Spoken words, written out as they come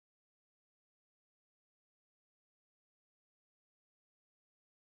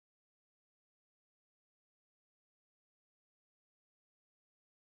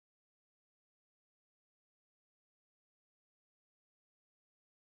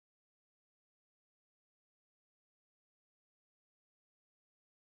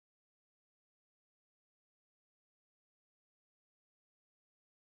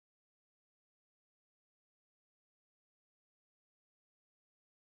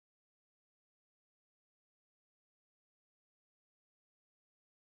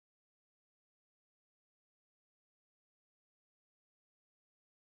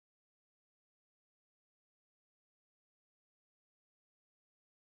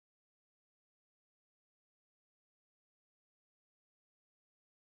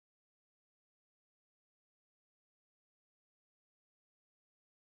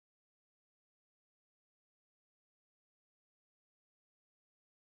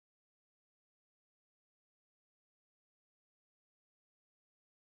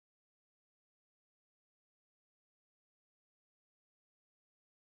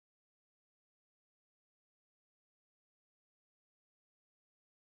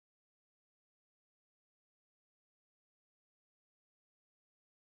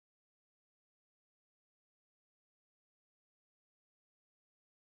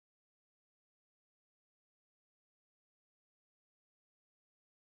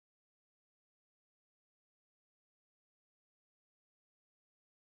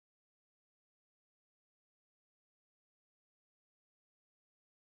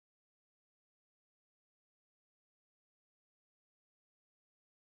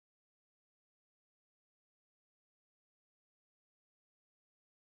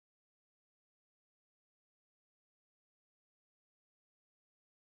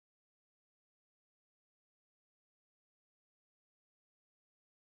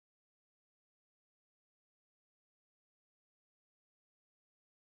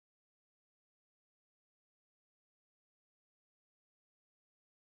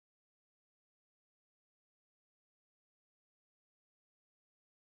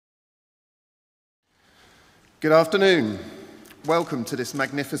Good afternoon. Welcome to this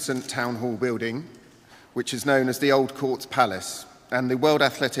magnificent town hall building, which is known as the Old Courts Palace, and the World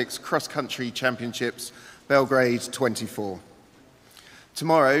Athletics Cross Country Championships Belgrade 24.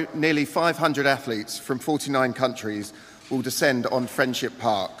 Tomorrow, nearly 500 athletes from 49 countries will descend on Friendship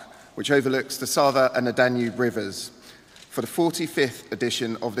Park, which overlooks the Sava and the Danube rivers, for the 45th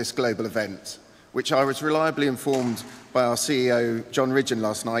edition of this global event, which I was reliably informed by our CEO, John Ridgeon,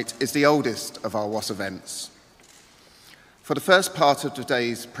 last night, is the oldest of our WAS events. For the first part of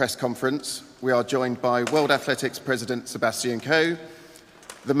today's press conference, we are joined by World Athletics President Sebastian Coe,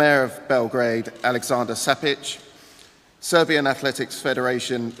 the Mayor of Belgrade, Alexander Sapic, Serbian Athletics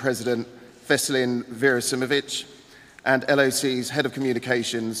Federation President Veselin Virasimovic, and LOC's Head of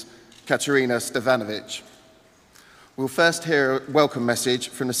Communications, Katerina Stevanovic. We'll first hear a welcome message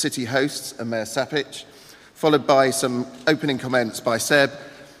from the city hosts and Mayor Sapic, followed by some opening comments by Seb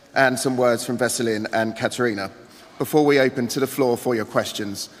and some words from Veselin and Katerina, before we open to the floor for your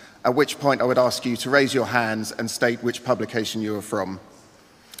questions, at which point I would ask you to raise your hands and state which publication you are from.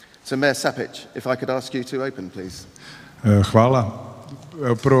 So Mayor Sapic, if I could ask you to open, please.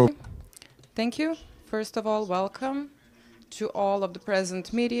 Thank you. First of all, welcome to all of the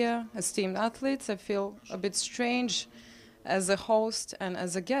present media, esteemed athletes. I feel a bit strange as a host and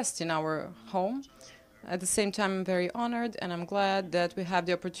as a guest in our home. At the same time, I'm very honored and I'm glad that we have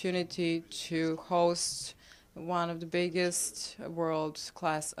the opportunity to host one of the biggest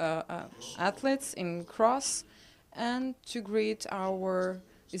world-class athletes in cross, and to greet our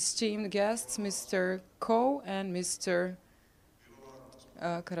esteemed guests, Mr. Coe and Mr.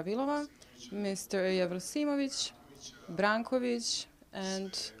 Karavilova, Mr. Jevrosimovic, Brankovic,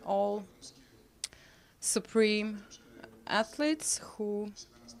 and all supreme athletes who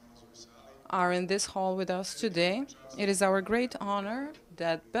are in this hall with us today. It is our great honor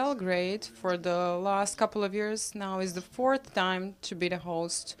that Belgrade, for the last couple of years now, is the fourth time to be the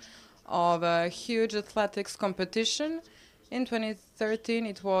host of a huge athletics competition. In 2013,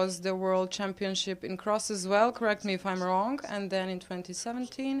 it was the World Championship in cross as well, correct me if I'm wrong, and then in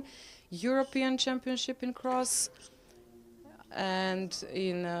 2017, European Championship in cross, and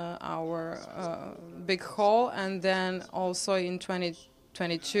in our big hall, and then also in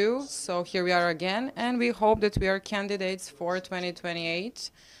 2022, so here we are again, and we hope that we are candidates for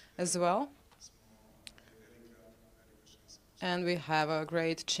 2028 as well. And we have a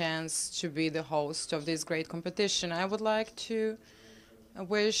great chance to be the host of this great competition. I would like to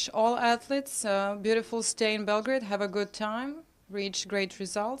wish all athletes a beautiful stay in Belgrade, have a good time, reach great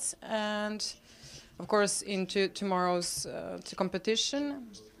results, and of course into tomorrow's competition.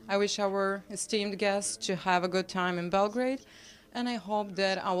 I wish our esteemed guests to have a good time in Belgrade. And I hope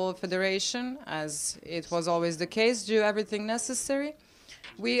that our federation, as it was always the case, do everything necessary.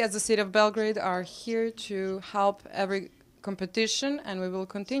 We, as the city of Belgrade, are here to help every competition, and we will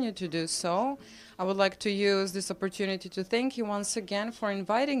continue to do so. I would like to use this opportunity to thank you once again for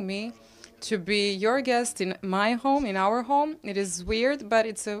inviting me to be your guest in my home, in our home. It is weird, but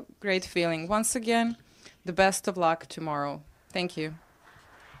it's a great feeling. Once again, the best of luck tomorrow. Thank you.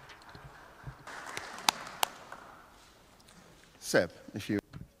 Seb, if you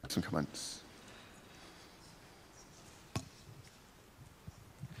have some comments.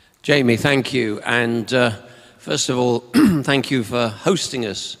 Jamie, thank you. And first of all, thank you for hosting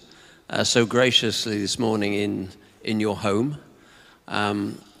us so graciously this morning in your home.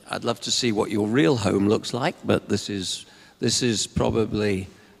 I'd love to see what your real home looks like, but this is probably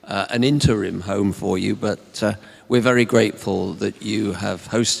an interim home for you. But we're very grateful that you have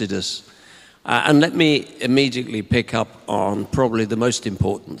hosted us. And let me immediately pick up on probably the most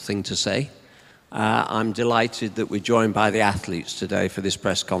important thing to say. I'm delighted that we're joined by the athletes today for this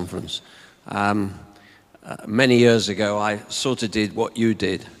press conference. Many years ago, I sort of did what you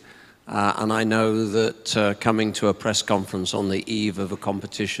did. And I know that coming to a press conference on the eve of a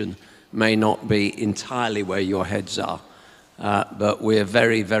competition may not be entirely where your heads are. But we're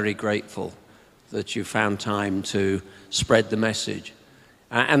very, very grateful that you found time to spread the message.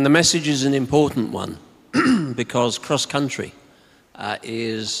 And the message is an important one because cross-country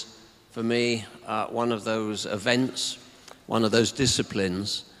is, for me, one of those events, one of those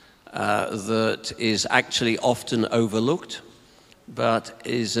disciplines that is actually often overlooked, but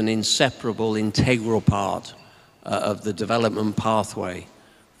is an inseparable, integral part of the development pathway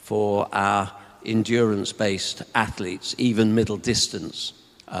for our endurance-based athletes, even middle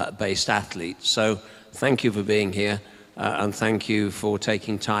distance-based athletes. So thank you for being here. And thank you for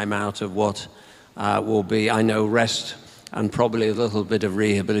taking time out of what will be, I know, rest and probably a little bit of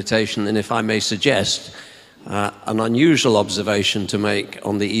rehabilitation. And if I may suggest, An unusual observation to make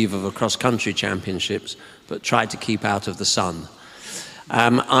on the eve of a cross-country championships, but try to keep out of the sun.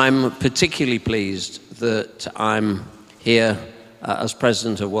 I'm particularly pleased that I'm here as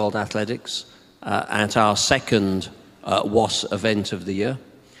President of World Athletics at our second WOS event of the year.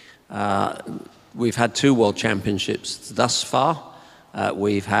 We've had 2 World Championships thus far.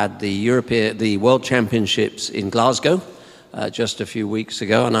 We've had the World Championships in Glasgow just a few weeks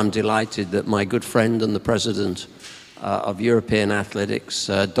ago, and I'm delighted that my good friend and the President of European Athletics,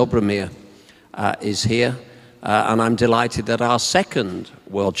 Dobromir, is here. And I'm delighted that our second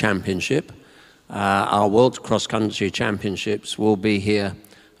World Championship, our World Cross Country Championships, will be here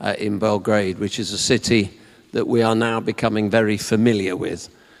in Belgrade, which is a city that we are now becoming very familiar with.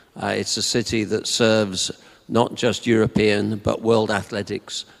 It's a city that serves not just European but world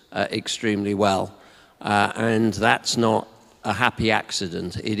athletics extremely well. And that's not a happy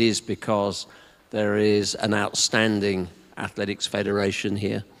accident. It is because there is an outstanding athletics federation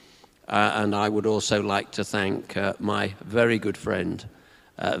here. And I would also like to thank my very good friend,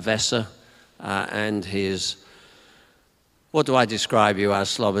 Vesa, and his, what do I describe you as,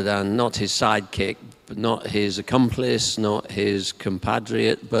 Slobodan? Not his sidekick, but not his accomplice, not his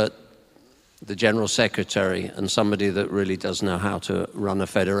compatriot, but the General Secretary and somebody that really does know how to run a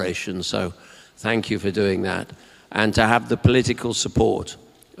federation. So thank you for doing that. And to have the political support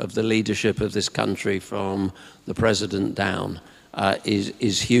of the leadership of this country from the President down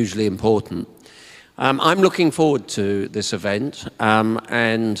is hugely important. I'm looking forward to this event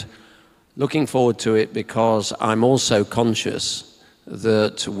and looking forward to it because I'm also conscious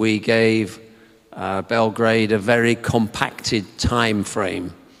that we gave Belgrade a very compacted time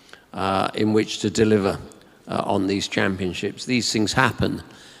frame in which to deliver on these championships. These things happen,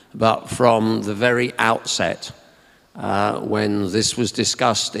 but from the very outset, when this was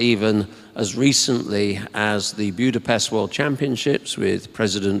discussed even as recently as the Budapest World Championships with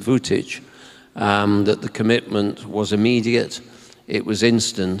President Vučić, that the commitment was immediate, it was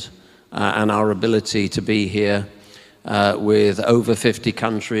instant, and our ability to be here with over 50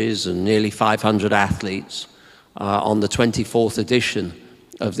 countries and nearly 500 athletes on the 24th edition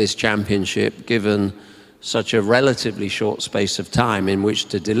of this championship, given such a relatively short space of time in which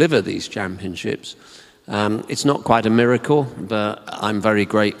to deliver these championships. It's not quite a miracle, but I'm very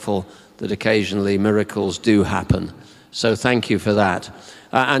grateful that occasionally miracles do happen. So thank you for that.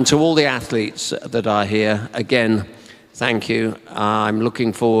 And to all the athletes that are here, again, thank you. I'm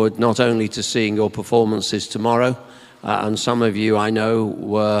looking forward not only to seeing your performances tomorrow, and some of you I know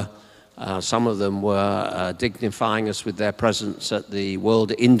were, some of them were dignifying us with their presence at the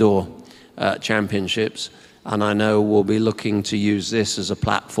World Indoor Championships, and I know we'll be looking to use this as a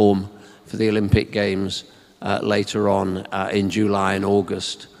platform for the Olympic Games later on in July and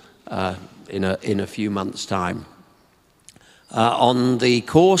August in a few months' time. On the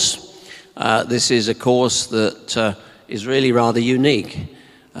course, this is a course that is really rather unique.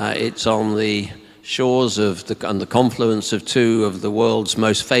 It's on the shores of and the confluence of 2 of the world's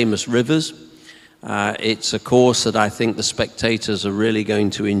most famous rivers. It's a course that I think the spectators are really going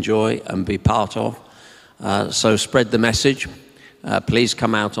to enjoy and be part of. So spread the message. Please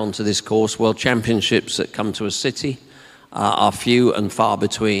come out onto this course. World Championships that come to a city are few and far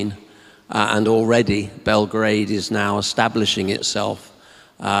between. And already Belgrade is now establishing itself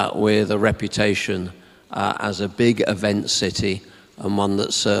with a reputation as a big event city and one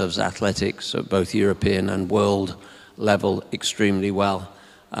that serves athletics at both European and world level extremely well.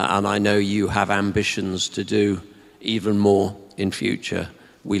 And I know you have ambitions to do even more in future.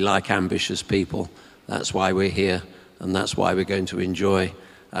 We like ambitious people. That's why we're here, and that's why we're going to enjoy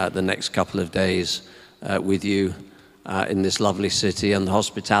the next couple of days with you in this lovely city and the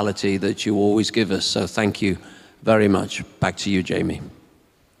hospitality that you always give us. So thank you very much. Back to you, Jamie.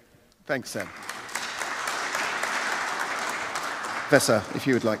 Thanks, Sam. Vesa, if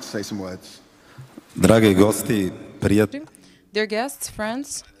you would like to say some words. Dragi gosti, prijatelji. Dear guests,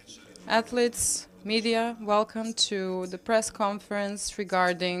 friends, athletes, media, welcome to the press conference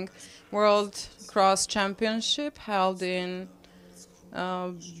regarding World Cross Championship held in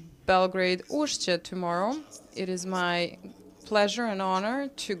Belgrade, Ušće tomorrow. It is my pleasure and honor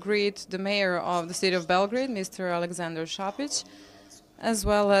to greet the mayor of the city of Belgrade, Mr. Aleksandar Šapić, as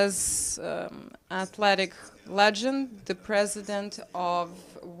well as athletic legend, the president of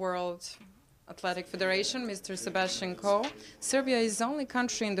World Athletic Federation, Mr. Sebastian Coe. Serbia is the only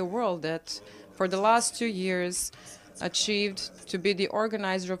country in the world that, for the last 2 years, achieved to be the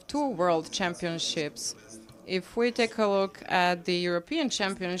organizer of 2 world championships. If we take a look at the European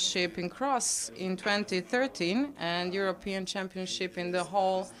Championship in cross in 2013 and European Championship in the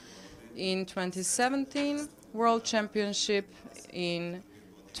whole in 2017, World Championship in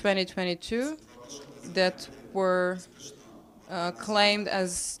 2022 that were claimed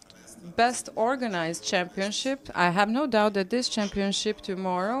as best organized championship. I have no doubt that this championship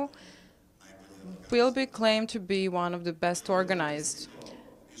tomorrow will be claimed to be one of the best organized.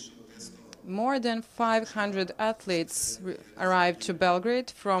 More than 500 athletes arrived to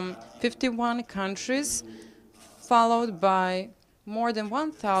Belgrade from 51 countries, followed by more than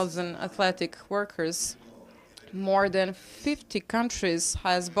 1,000 athletic workers. More than 50 countries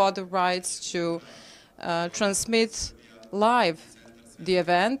has bought the rights to transmit live the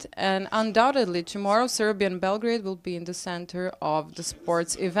event, and undoubtedly tomorrow Serbia and Belgrade will be in the center of the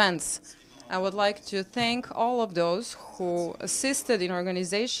sports events. I would like to thank all of those who assisted in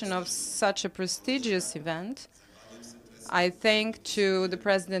organization of such a prestigious event. I thank to the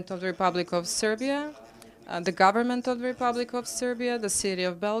President of the Republic of Serbia, the government of the Republic of Serbia, the city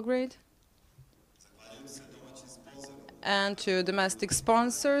of Belgrade, and to domestic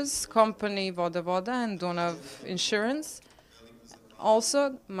sponsors, company Voda Voda and Dunav Insurance.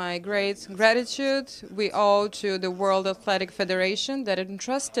 Also, my great gratitude we owe to the World Athletic Federation that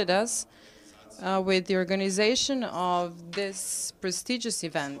entrusted us with the organization of this prestigious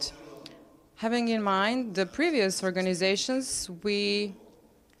event. Having in mind the previous organizations, we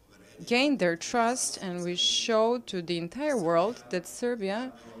gained their trust and we showed to the entire world that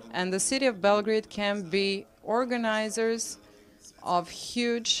Serbia and the city of Belgrade can be organizers of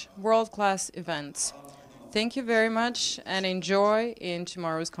huge world-class events. Thank you very much and enjoy in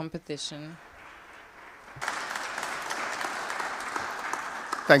tomorrow's competition.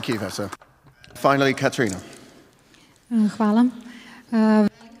 Thank you, Vesa. Finally, Katrina. Hvala.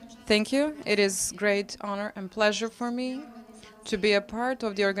 Thank you. It is great honor and pleasure for me to be a part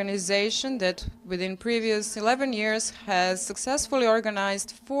of the organization that within previous 11 years has successfully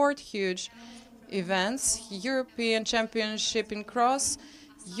organized 4 huge events: European Championship in cross,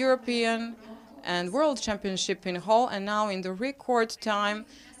 European and World Championship in hall, and now in the record time,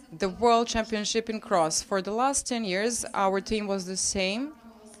 the World Championship in cross. For the last 10 years, our team was the same.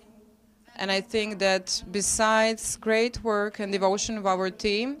 And I think that besides great work and devotion of our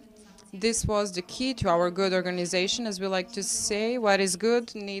team, this was the key to our good organization. As we like to say, what is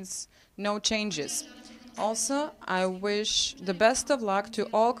good needs no changes. Also, I wish the best of luck to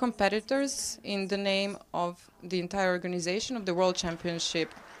all competitors in the name of the entire organization of the World Championship,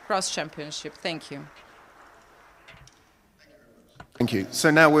 Cross Championship. Thank you. Thank you.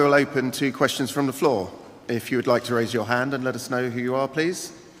 So now we'll open to questions from the floor. If you would like to raise your hand and let us know who you are,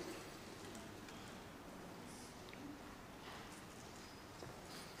 please.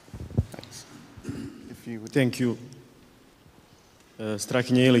 Thanks. If you would... Thank you.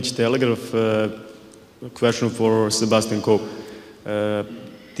 Strahinja Ilić, Telegraph. A question for Sebastian Coe.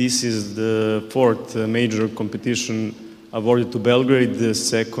 This is the 4th major competition awarded to Belgrade, the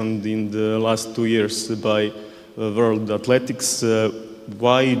 2nd in the last 2 years by World Athletics.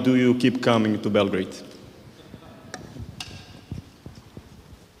 Why do you keep coming to Belgrade?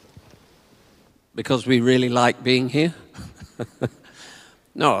 Because we really like being here.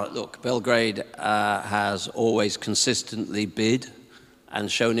 No, look, Belgrade has always consistently bid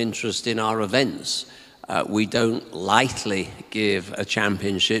and shown interest in our events. We don't lightly give a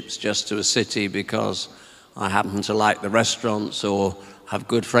championships just to a city because I happen to like the restaurants or have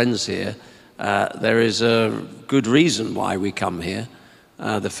good friends here. There is a good reason why we come here.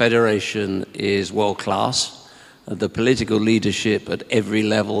 The federation is world class. The political leadership at every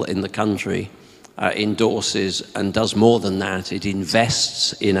level in the country endorses and does more than that. It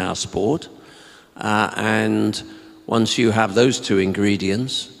invests in our sport. And once you have those 2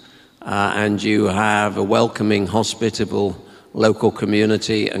 ingredients, and you have a welcoming, hospitable local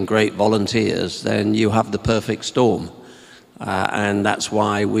community and great volunteers, then you have the perfect storm. And that's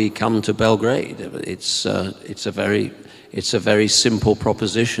why we come to Belgrade. It's a very simple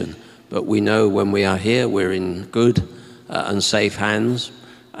proposition, but we know when we are here, we're in good and safe hands,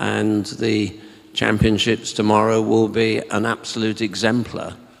 and the championships tomorrow will be an absolute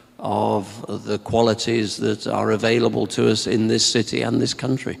exemplar of the qualities that are available to us in this city and this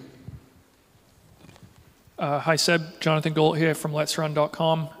country. Hi Seb, Jonathan Golt here from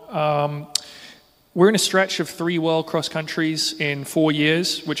Let'sRun.com. We're in a stretch of 3 world cross countries in 4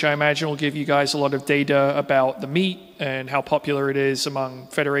 years, which I imagine will give you guys a lot of data about the meet and how popular it is among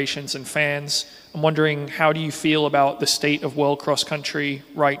federations and fans. I'm wondering, how do you feel about the state of world cross country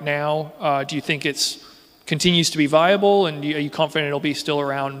right now? Do you think it continues to be viable, and are you confident it'll be still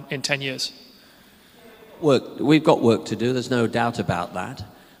around in 10 years? We've got work to do, there's no doubt about that.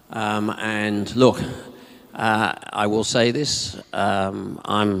 And look, I will say this,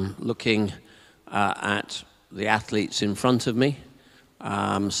 I'm looking at the athletes in front of me.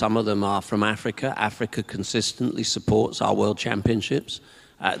 Some of them are from Africa. Africa consistently supports our World Championships.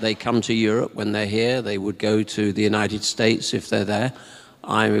 They come to Europe when they're here. They would go to the United States if they're there.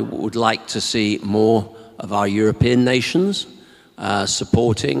 I would like to see more of our European nations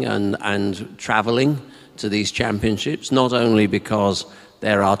supporting and traveling to these championships, not only because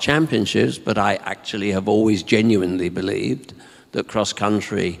they're our championships, but I actually have always genuinely believed that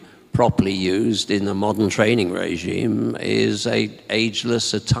cross-country, properly used in a modern training regime, is a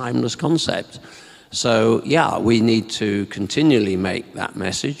ageless, a timeless concept. So, yeah, we need to continually make that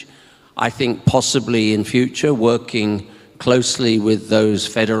message. I think possibly in future, working closely with those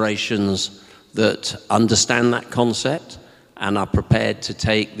federations that understand that concept and are prepared to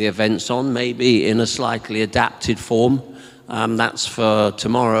take the events on, maybe in a slightly adapted form. That's for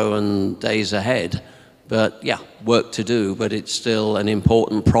tomorrow and days ahead. But yeah, work to do, but it's still an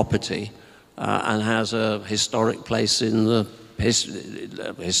important property and has a historic place in the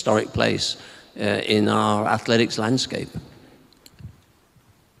in our athletics landscape.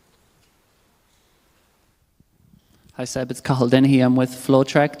 Hi Seb, it's Cathal Dennehy. I'm with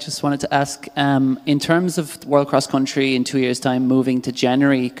FlowTrack. Just wanted to ask, in terms of World Cross Country in 2 years' time moving to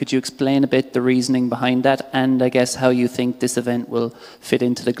January, could you explain a bit the reasoning behind that, and I guess how you think this event will fit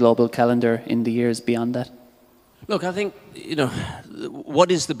into the global calendar in the years beyond that? Look, I think, you know,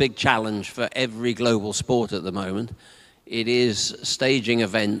 what is the big challenge for every global sport at the moment? It is staging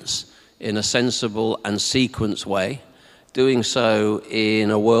events in a sensible and sequenced way, doing so in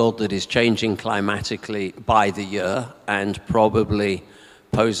a world that is changing climatically by the year and probably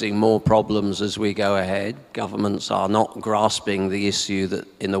posing more problems as we go ahead. Governments are not grasping the issue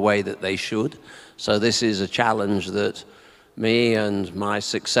in the way that they should. So this is a challenge that me and my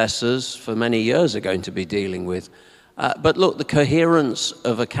successors for many years are going to be dealing with. But look, the coherence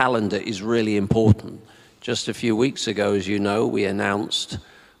of a calendar is really important. Just a few weeks ago, as you know, we announced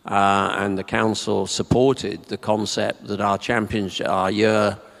and the council supported the concept that our championship, our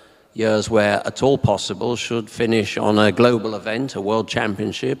years where at all possible should finish on a global event, a world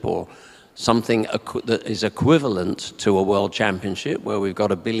championship, or something that is equivalent to a world championship where we've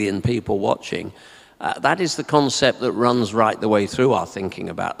got 1 billion people watching. That is the concept that runs right the way through our thinking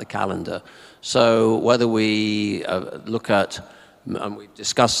about the calendar. So whether we look at, and we've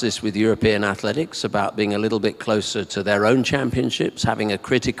discussed this with European athletics, about being a little bit closer to their own championships, having a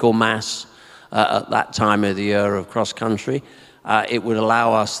critical mass at that time of the year of cross-country, it would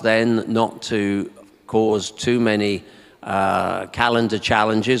allow us then not to cause too many calendar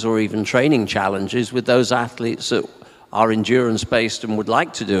challenges or even training challenges with those athletes that are endurance-based and would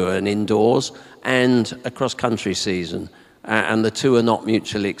like to do an indoors and a cross-country season. And the two are not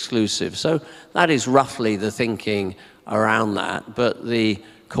mutually exclusive. So that is roughly the thinking around that. But the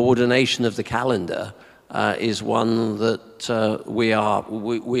coordination of the calendar is one that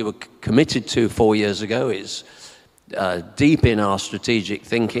we were committed to 4 years ago, is deep in our strategic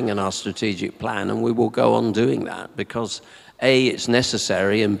thinking and our strategic plan, and we will go on doing that because A, it's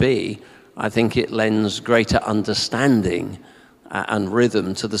necessary, and B, I think it lends greater understanding and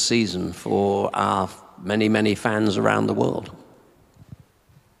rhythm to the season for our many, many fans around the world.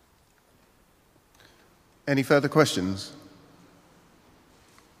 Any further questions?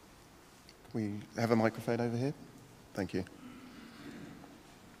 We have a microphone over here. Thank you.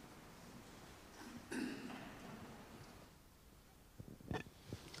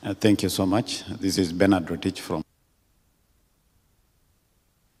 Thank you so much. This is Bernard Rotich from...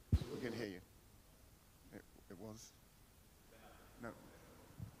 We can hear you. It was? No.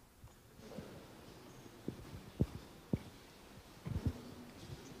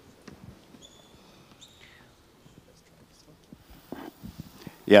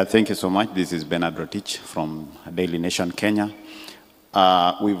 Yeah, thank you so much. This is Bernard Rotich from Daily Nation, Kenya.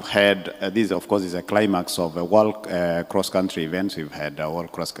 We've had, this of course is a climax of a world cross-country events. We've had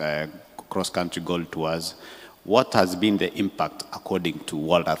world cross-country gold tours. What has been the impact according to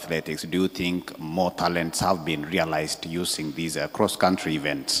World Athletics? Do you think more talents have been realized using these cross-country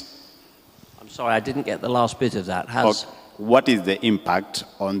events? I'm sorry, I didn't get the last bit of that. What is the impact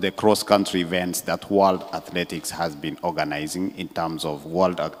on the cross-country events that World Athletics has been organizing in terms of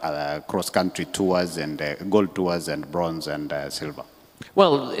world cross-country tours and gold tours and bronze and silver?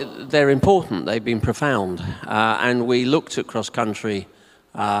 Well, they're important. They've been profound. And we looked at cross-country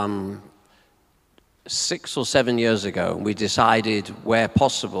 6 or 7 years ago. We decided, where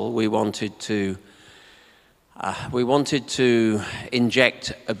possible, we wanted to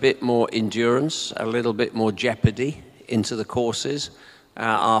inject a bit more endurance, a little bit more jeopardy into the courses.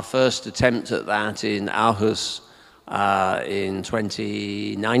 Our first attempt at that in Aarhus in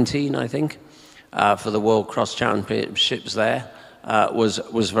 2019, I think, for the World Cross Championships there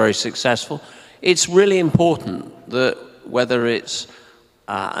was very successful. It's really important that whether it's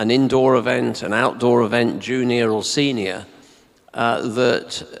an indoor event, an outdoor event, junior or senior,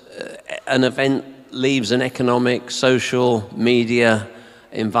 that an event leaves an economic, social, media,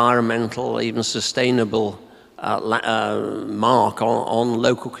 environmental, even sustainable mark on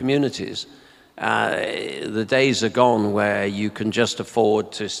local communities. The days are gone where you can just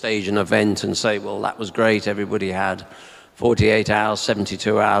afford to stage an event and say, well, that was great, everybody had 48 hours,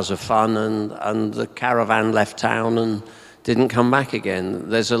 72 hours of fun, and the caravan left town and didn't come back again.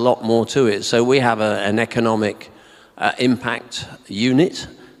 There's a lot more to it. So we have an economic impact unit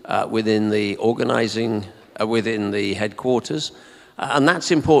within the organizing, within the headquarters. And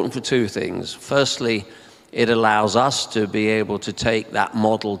that's important for two things. Firstly, it allows us to be able to take that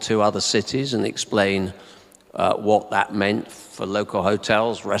model to other cities and explain what that meant for local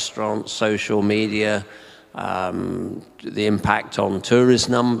hotels, restaurants, social media, the impact on tourist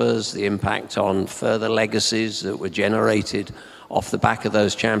numbers, the impact on further legacies that were generated off the back of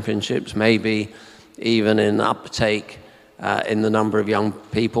those championships, maybe even an uptake in the number of young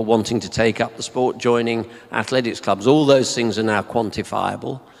people wanting to take up the sport, joining athletics clubs. All those things are now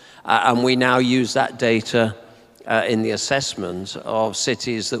quantifiable, and we now use that data in the assessment of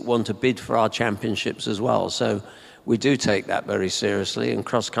cities that want to bid for our championships as well. So we do take that very seriously, and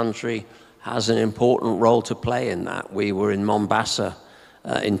cross-country has an important role to play in that. We were in Mombasa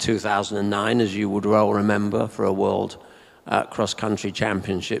in 2009, as you would well remember, for a World Cross-Country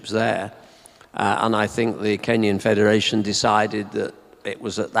Championships there. And I think the Kenyan Federation decided that it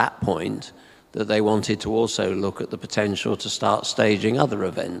was at that point that they wanted to also look at the potential to start staging other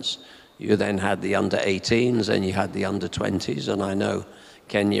events. You then had the under-18s and you had the under-20s, and I know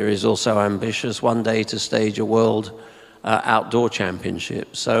Kenya is also ambitious one day to stage a world outdoor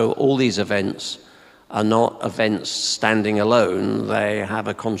championship. So all these events are not events standing alone. They have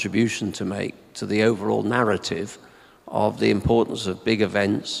a contribution to make to the overall narrative of the importance of big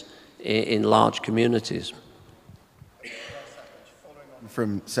events in large communities.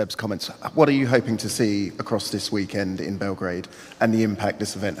 From Seb's comments, what are you hoping to see across this weekend in Belgrade and the impact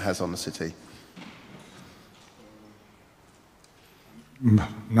this event has on the city?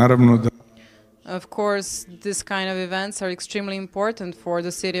 Of course, this kind of events are extremely important for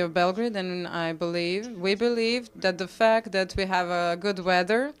the city of Belgrade, and we believe that the fact that we have a good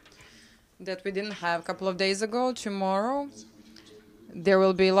weather that we didn't have a couple of days ago, tomorrow, there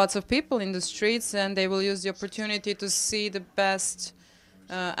will be lots of people in the streets, and they will use the opportunity to see the best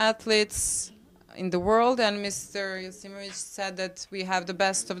athletes in the world. And Mr. Yosimovic said that we have the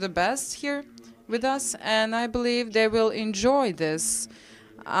best of the best here with us, and I believe they will enjoy this.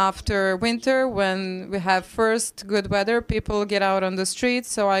 After winter, when we have first good weather, people get out on the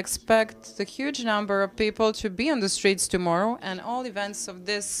streets, so I expect the huge number of people to be on the streets tomorrow, and all events of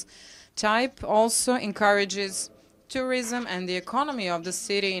this type also encourages tourism and the economy of the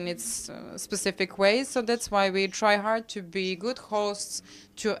city in its specific ways. So that's why we try hard to be good hosts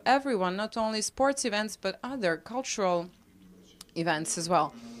to everyone, not only sports events, but other cultural events as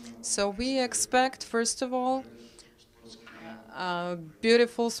well. So we expect, first of all, a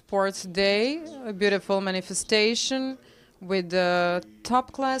beautiful sports day, a beautiful manifestation with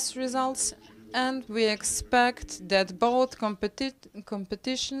top-class results, and we expect that both competitors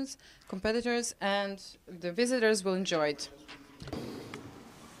and the visitors will enjoy it.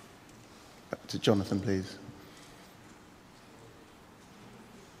 Back to Jonathan, please.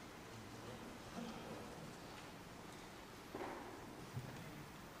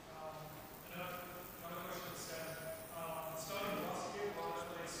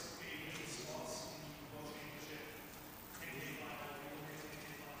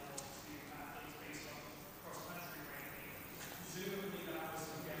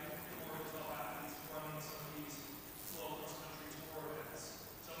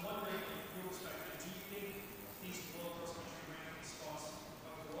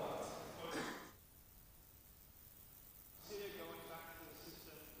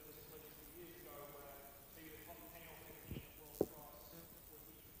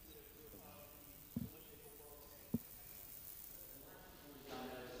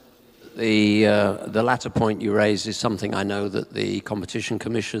 The latter point you raised is something I know that the Competition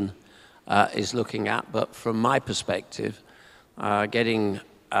Commission is looking at, but from my perspective, getting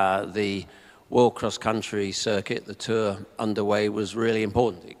the World Cross Country circuit, the tour, underway was really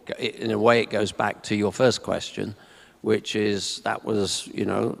important. In a way, it goes back to your first question, which is that was, you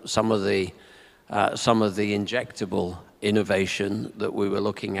know, some of the injectable innovation that we were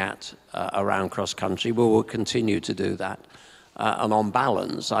looking at around cross-country. We will continue to do that. And on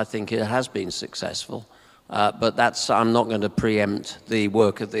balance, I think it has been successful. But I'm not going to preempt the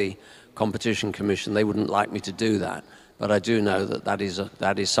work of the Competition Commission. They wouldn't like me to do that. But I do know that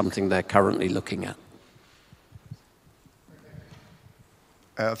that is something they're currently looking at.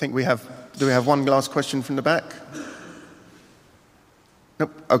 I think do we have one last question from the back?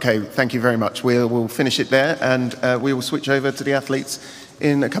 Nope. Okay, thank you very much. We'll finish it there, and we will switch over to the athletes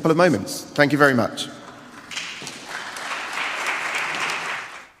in a couple of moments. Thank you very much.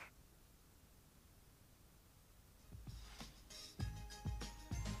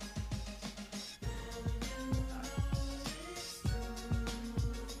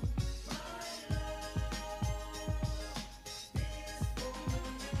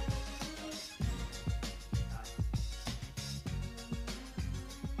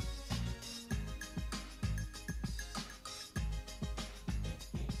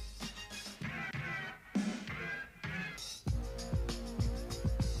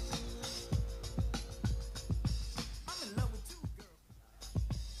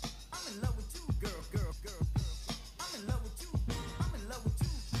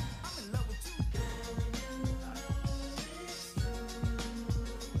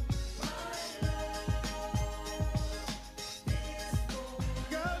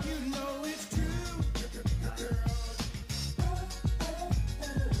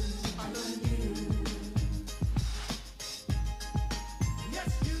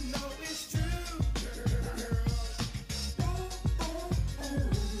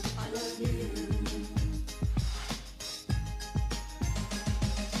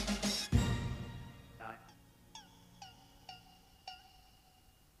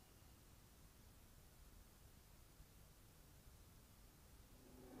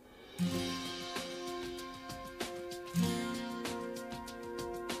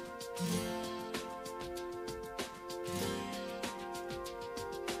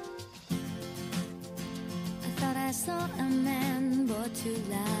 I saw a man brought to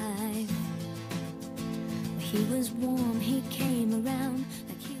life. He was warm, he came around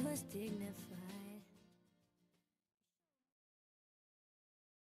like he was dignified.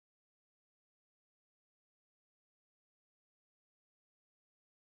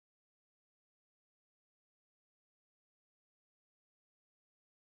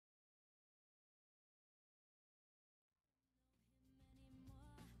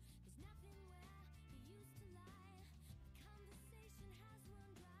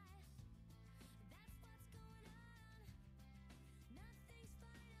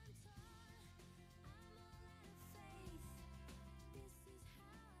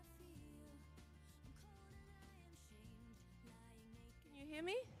 Hear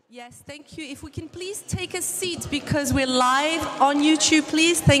me? Yes, thank you. If we can please take a seat because we're live on YouTube,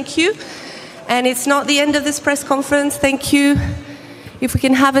 please. Thank you. And it's not the end of this press conference. Thank you. If we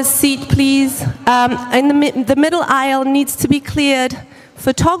can have a seat, please. The middle aisle needs to be cleared.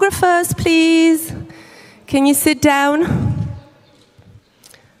 Photographers, please. Can you sit down?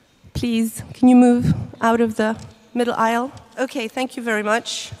 Please, can you move out of the middle aisle? Okay, thank you very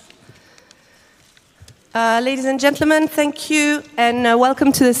much. Ladies and gentlemen, thank you, and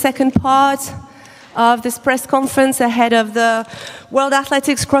welcome to the second part of this press conference ahead of the World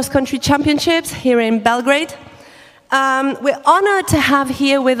Athletics Cross Country Championships here in Belgrade. We're honored to have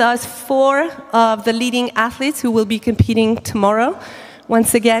here with us 4 of the leading athletes who will be competing tomorrow.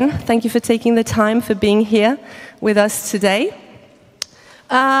 Once again, thank you for taking the time for being here with us today.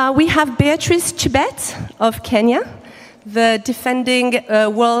 We have Beatrice Chebet of Kenya, the defending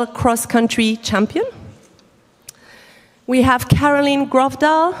World Cross Country Champion. We have Caroline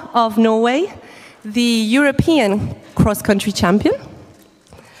Grovdal of Norway, the European cross-country champion.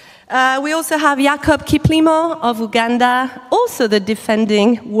 We also have Jakob Kiplimo of Uganda, also the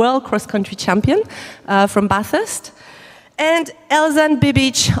defending world cross-country champion from Bathurst. And Elzan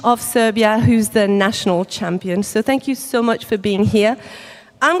Bibic of Serbia, who's the national champion. So thank you so much for being here.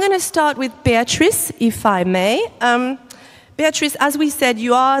 I'm going to start with Beatrice, if I may. Beatrice, as we said,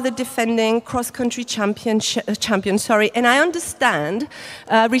 you are the defending cross-country champion, and I understand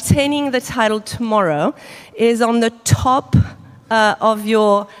retaining the title tomorrow is on the top of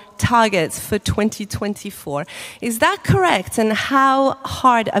your targets for 2024. Is that correct? And how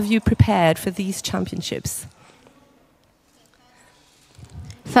hard have you prepared for these championships?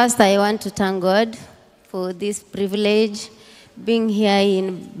 First, I want to thank God for this privilege being here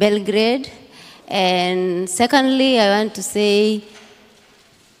in Belgrade. And secondly, I want to say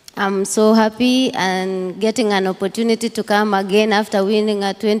I'm so happy and getting an opportunity to come again after winning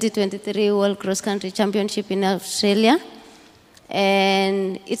a 2023 World Cross Country Championship in Australia.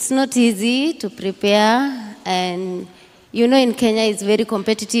 And it's not easy to prepare, and you know in Kenya it's very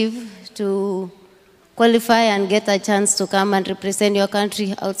competitive to qualify and get a chance to come and represent your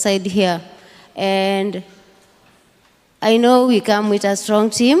country outside here. And I know we come with a strong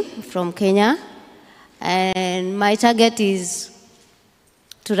team from Kenya, and my target is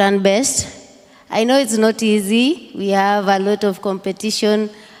to run best. I know it's not easy. We have a lot of competition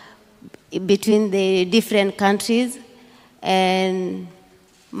between the different countries, and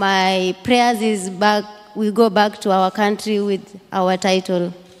my prayers is we go back to our country with our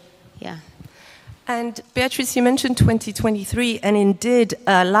title. Yeah. And Beatrice, you mentioned 2023, and indeed,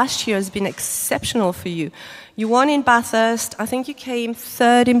 last year has been exceptional for you. You won in Bathurst, I think you came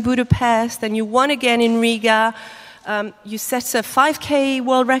third in Budapest, and you won again in Riga. You set a 5K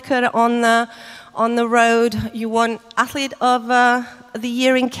world record on the road. You won Athlete of the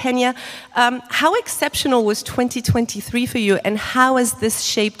Year in Kenya. How exceptional was 2023 for you, and how has this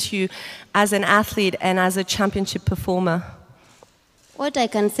shaped you as an athlete and as a championship performer? What I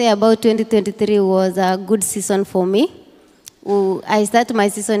can say about 2023 was a good season for me. I started my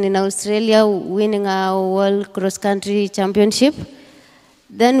season in Australia winning a World Cross Country Championship.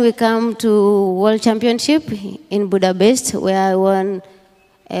 Then we come to World Championship in Budapest, where I won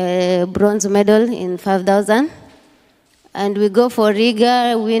a bronze medal in 5,000. And we go for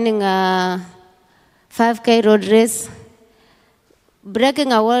Riga, winning a 5K road race,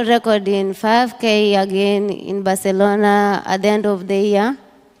 breaking a world record in 5K again in Barcelona at the end of the year.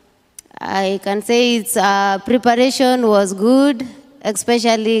 I can say its preparation was good,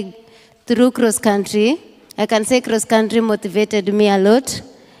 especially through cross country. I can say cross country motivated me a lot,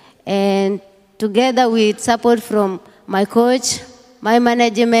 and together with support from my coach, my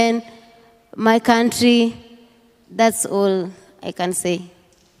management, my country, that's all I can say.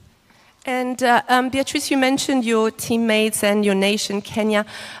 And Beatrice, you mentioned your teammates and your nation, Kenya.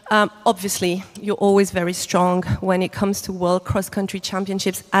 Obviously, you're always very strong when it comes to World Cross Country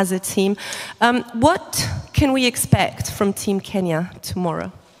Championships as a team. What can we expect from Team Kenya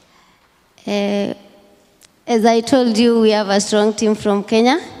tomorrow? As I told you, we have a strong team from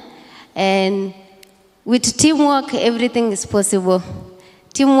Kenya. And with teamwork, everything is possible.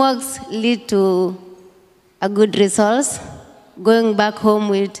 Teamwork lead to a good results, going back home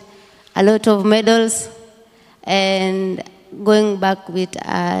with a lot of medals, and going back with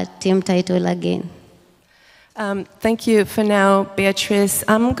a team title again. Thank you for now, Beatrice.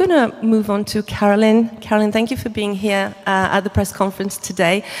 I'm going to move on to Carolyn. Carolyn, thank you for being here at the press conference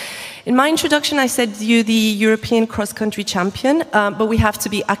today. In my introduction, I said you're the European cross-country champion, but we have to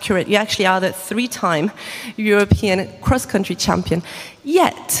be accurate. You actually are the 3-time European cross-country champion.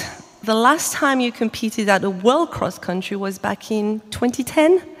 Yet, the last time you competed at the World Cross Country was back in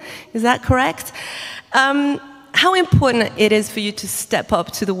 2010. Is that correct? How important it is for you to step up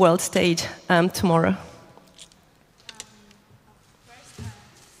to the world stage tomorrow?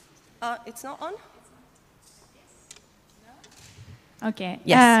 It's not on? Okay.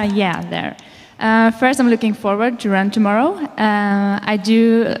 Yes. Yeah, there. First, I'm looking forward to run tomorrow. I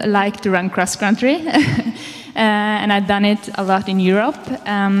do like to run cross country. And I've done it a lot in Europe.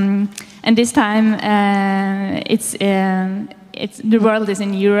 And this time, the world is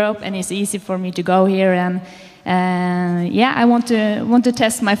in Europe, and it's easy for me to go here. And yeah, I want to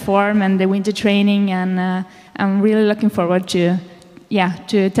test my form and the winter training, and I'm really looking forward to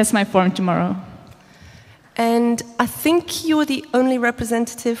test my form tomorrow. And I think you're the only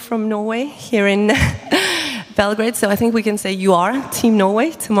representative from Norway here in Belgrade, so I think we can say you are Team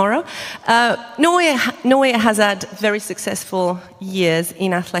Norway tomorrow. Norway has had very successful years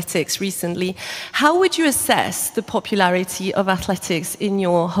in athletics recently. How would you assess the popularity of athletics in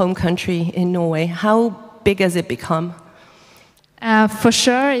your home country in Norway? How big has it become? For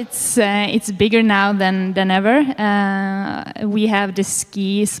sure, it's bigger now than ever. We have the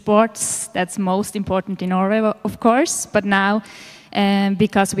ski sports that's most important in Norway, of course, but now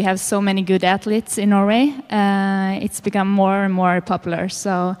because we have so many good athletes in Norway, it's become more and more popular.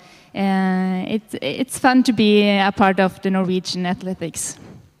 So it's fun to be a part of the Norwegian athletics.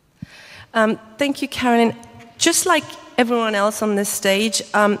 Thank you, Carolyn. Just like everyone else on this stage,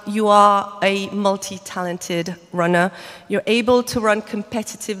 you are a multi-talented runner. You're able to run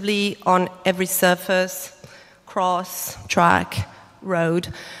competitively on every surface, cross, track, road.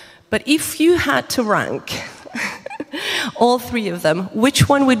 But if you had to rank all 3 of them, which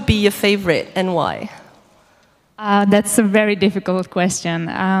one would be your favorite and why? That's a very difficult question.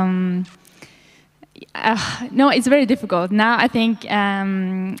 No, it's very difficult. Now I think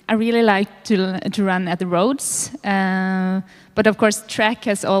I really like to run at the roads. But of course, track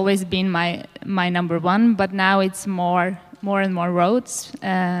has always been my number one. But now it's more and more roads,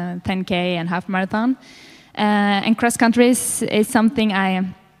 10K and half marathon. And cross country is something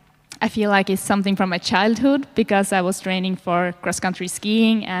I feel like it's something from my childhood, because I was training for cross country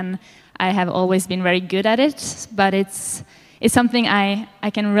skiing and I have always been very good at it. But it's something I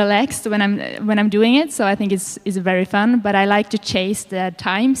can relax when I'm doing it. So I think it's very fun. But I like to chase the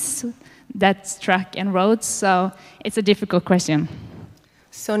times. That's track and roads. So it's a difficult question.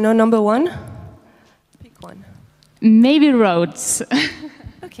 So no number one? Pick one. Maybe roads.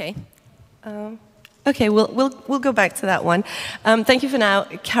 Okay. Okay, we'll go back to that one. Thank you for now,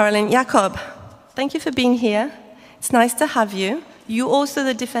 Caroline. Jakob, thank you for being here. It's nice to have you. You also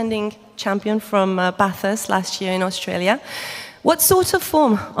the defending champion from Bathurst last year in Australia. What sort of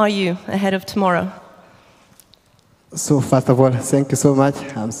form are you ahead of tomorrow? So first of all, thank you so much.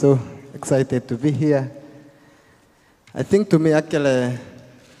 I'm so excited to be here. I think to me, actually,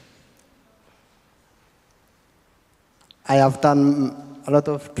 I have done a lot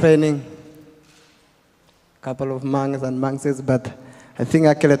of training, a couple of months and months, but I think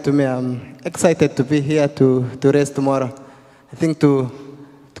actually to me, I'm excited to be here to race tomorrow. I think to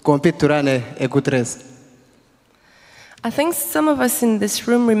compete, to run a good race. I think some of us in this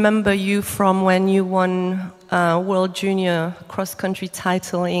room remember you from when you won World Junior cross-country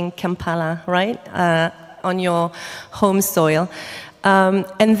title in Kampala, right? On your home soil.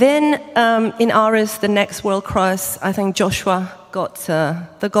 And then in Aarhus, the next World Cross, I think Joshua got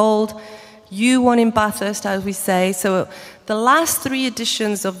the gold. You won in Bathurst, as we say. So the last 3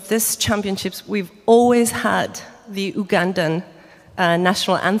 editions of this championships, we've always had the Ugandan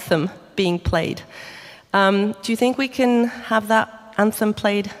national anthem being played. Do you think we can have that anthem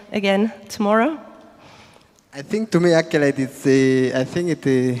played again tomorrow? I think to me, actually, I think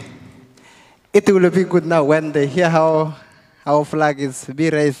it will be good now when they hear how our flag is be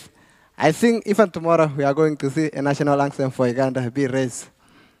raised. I think even tomorrow we are going to see a national anthem for Uganda be raised.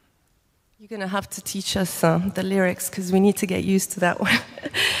 You're going to have to teach us the lyrics because we need to get used to that one.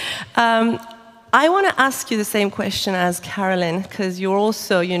 I want to ask you the same question as Caroline, because you're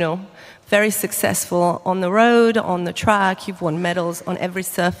also, you know, very successful on the road, on the track. You've won medals on every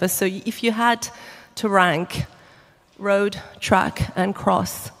surface. So if you had to rank road, track, and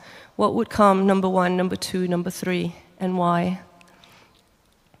cross, what would come number 1, number 2, number 3, and why?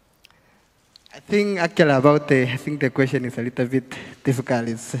 I think actually I think the question is a little bit difficult.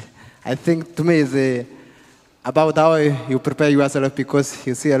 I think to me it's about how you prepare yourself, because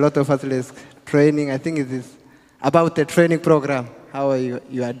you see a lot of athletes training. I think it is about the training program, how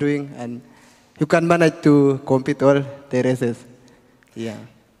you are doing, and you can manage to compete all the races. Yeah.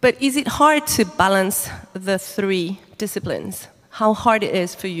 But is it hard to balance the 3 disciplines? How hard it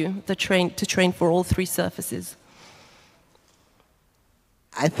is for you to train for all 3 surfaces?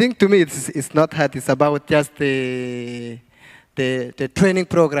 I think to me it's not hard. It's about just the training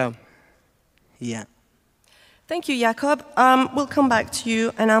program. Yeah. Thank you, Jakob. We'll come back to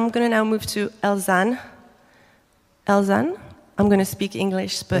you, and I'm going to now move to Elzan. Elzan, I'm going to speak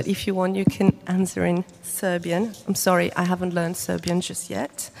English, but if you want, you can answer in Serbian. I'm sorry, I haven't learned Serbian just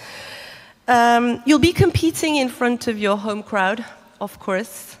yet. You'll be competing in front of your home crowd, of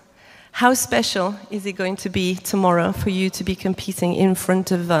course. How special is it going to be tomorrow for you to be competing in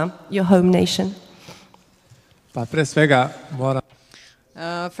front of your home nation? First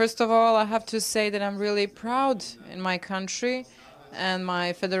of all, I have to say that I'm really proud in my country and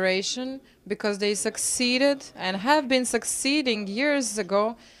my federation, because they succeeded and have been succeeding years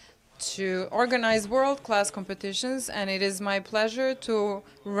ago to organize world-class competitions, and it is my pleasure to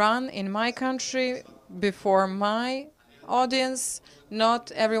run in my country before my audience.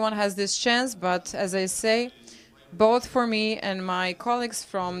 Not everyone has this chance, but as I say, both for me and my colleagues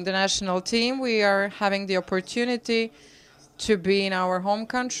from the national team, we are having the opportunity to be in our home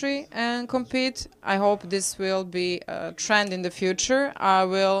country and compete. I hope this will be a trend in the future. I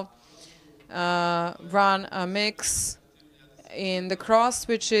will run a mix in the cross,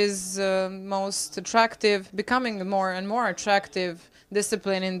 which is most attractive, becoming more and more attractive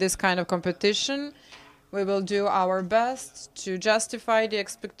discipline in this kind of competition. We will do our best to justify the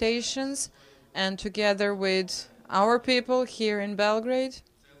expectations, and together with our people here in Belgrade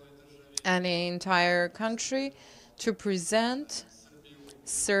and the entire country, to present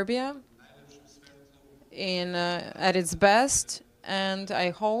Serbia at its best. And I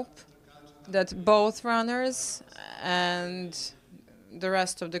hope that both runners and the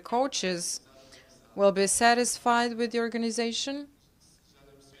rest of the coaches will be satisfied with the organization.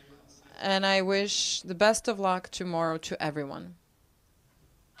 and I wish the best of luck tomorrow to everyone.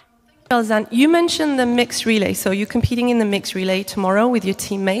 Belzan, you mentioned the mixed relay, so you're competing in the mixed relay tomorrow with your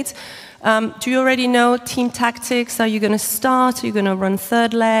teammates. Do you already know team tactics? Are you going to start? Are you going to run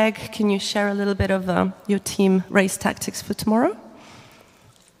third leg? Can you share a little bit of your team race tactics for tomorrow?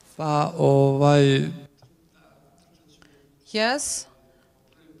 Yes,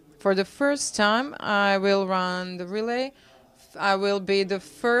 for the first time I will run the relay. I will be the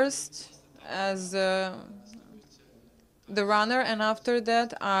first as the runner, and after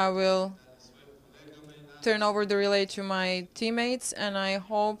that I will turn over the relay to my teammates, and I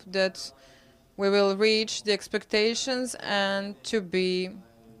hope that we will reach the expectations and to be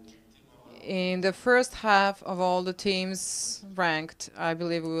in the first half of all the teams ranked. I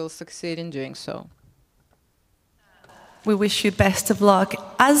believe we will succeed in doing so. We wish you best of luck.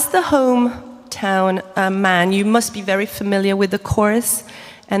 As the hometown man, you must be very familiar with the course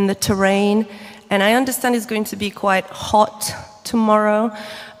and the terrain, and I understand it's going to be quite hot tomorrow.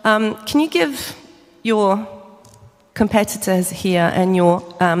 Can you give your competitors here and your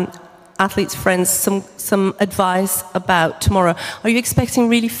athletes' friends some advice about tomorrow? Are you expecting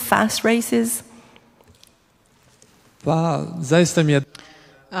really fast races?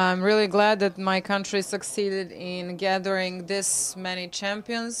 I'm really glad that my country succeeded in gathering this many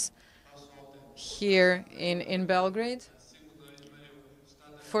champions here in Belgrade.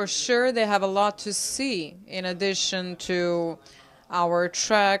 For sure, they have a lot to see in addition to our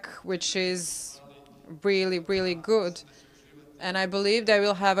track, which is really, really good. And I believe they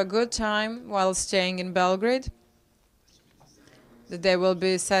will have a good time while staying in Belgrade, that they will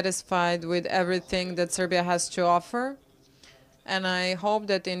be satisfied with everything that Serbia has to offer. And I hope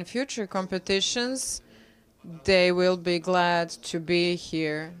that in future competitions, they will be glad to be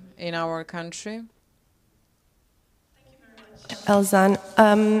here in our country. Elzan,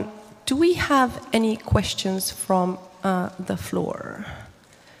 do we have any questions from the floor?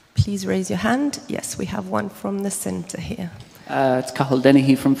 Please raise your hand. Yes, we have one from the center here. It's Cathal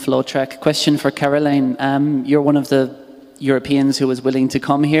Dennehy from Flowtrack. Question for Caroline. You're one of the Europeans who was willing to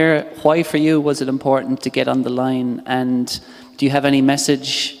come here. Why for you was it important to get on the line? And do you have any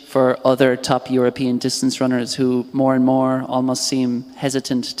message for other top European distance runners who more and more almost seem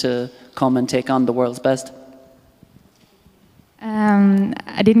hesitant to come and take on the world's best?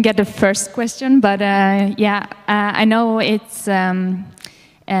 I didn't get the first question, but I know it's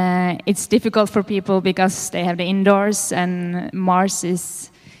difficult for people because they have the indoors, and Mars is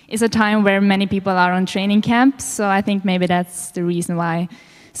a time where many people are on training camps. So I think maybe that's the reason why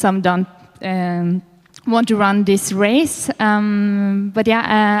some don't want to run this race. But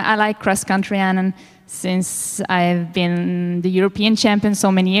yeah, I like cross country, and since I've been the European champion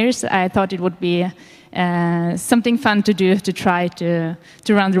so many years, I thought it would be something fun to do, to try to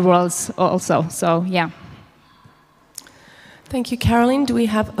run the worlds also. So yeah. Thank you, Caroline. Do we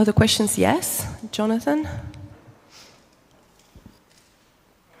have other questions? Yes, Jonathan.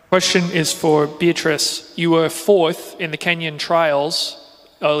 Question is for Beatrice. You were 4th in the Kenyan trials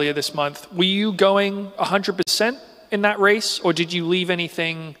earlier this month. Were you going 100% in that race, or did you leave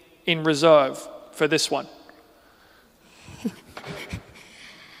anything in reserve for this one?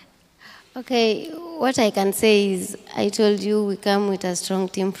 Okay, what I can say is I told you we come with a strong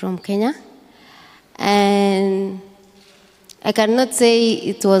team from Kenya, and I cannot say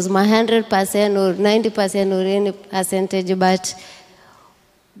it was my 100% or 90% or any percentage, but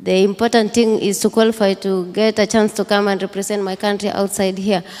the important thing is to qualify to get a chance to come and represent my country outside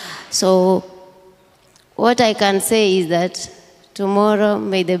here. So what I can say is that tomorrow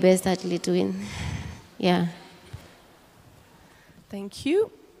may the best athlete win. Yeah. Thank you.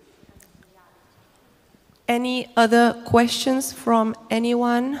 Any other questions from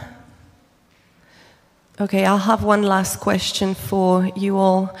anyone? Okay, I'll have one last question for you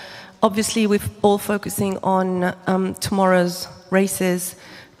all. Obviously, we're all focusing on tomorrow's races,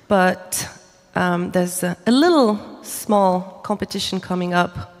 but there's a little small competition coming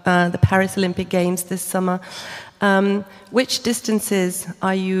up, the Paris Olympic Games this summer. Which distances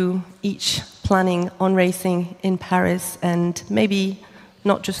are you each planning on racing in Paris? And maybe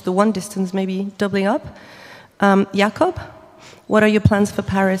not just the one distance, maybe doubling up? Jakob, what are your plans for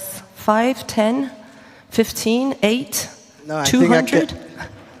Paris? 5, 10, 15, 8, no, 200?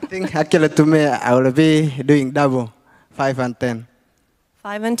 I think actually to me, I will be doing double, 5 and 10.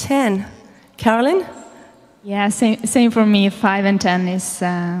 5 and 10. Caroline? Yeah, same for me. 5 and 10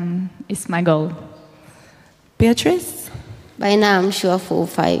 is my goal. Beatrice? By now, I'm sure for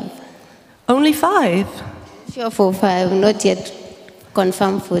 5. Only 5? Sure for 5, not yet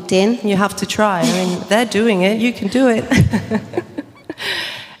confirmed for 10. You have to try. I mean, they're doing it. You can do it.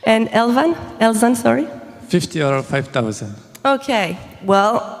 And Elzan, sorry? 50 or 5,000. Okay,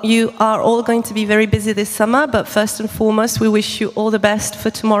 well, you are all going to be very busy this summer, but first and foremost, we wish you all the best for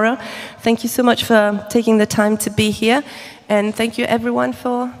tomorrow. Thank you so much for taking the time to be here, and thank you everyone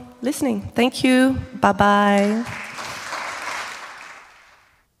for listening. Thank you, bye-bye.